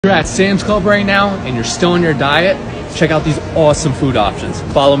at Sam's Club right now and you're still on your diet, check out these awesome food options.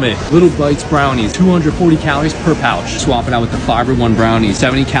 Follow me. Little Bites brownies, 240 calories per pouch. Swap it out with the Fiber One brownie,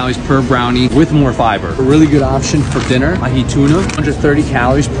 70 calories per brownie with more fiber. A really good option for dinner, ahi tuna, 130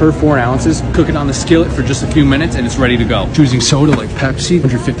 calories per 4 ounces. Cook it on the skillet for just a few minutes and it's ready to go. Choosing soda like Pepsi,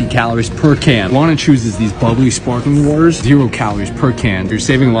 150 calories per can. One I choose is these bubbly sparkling waters, 0 calories per can. You're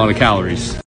saving a lot of calories.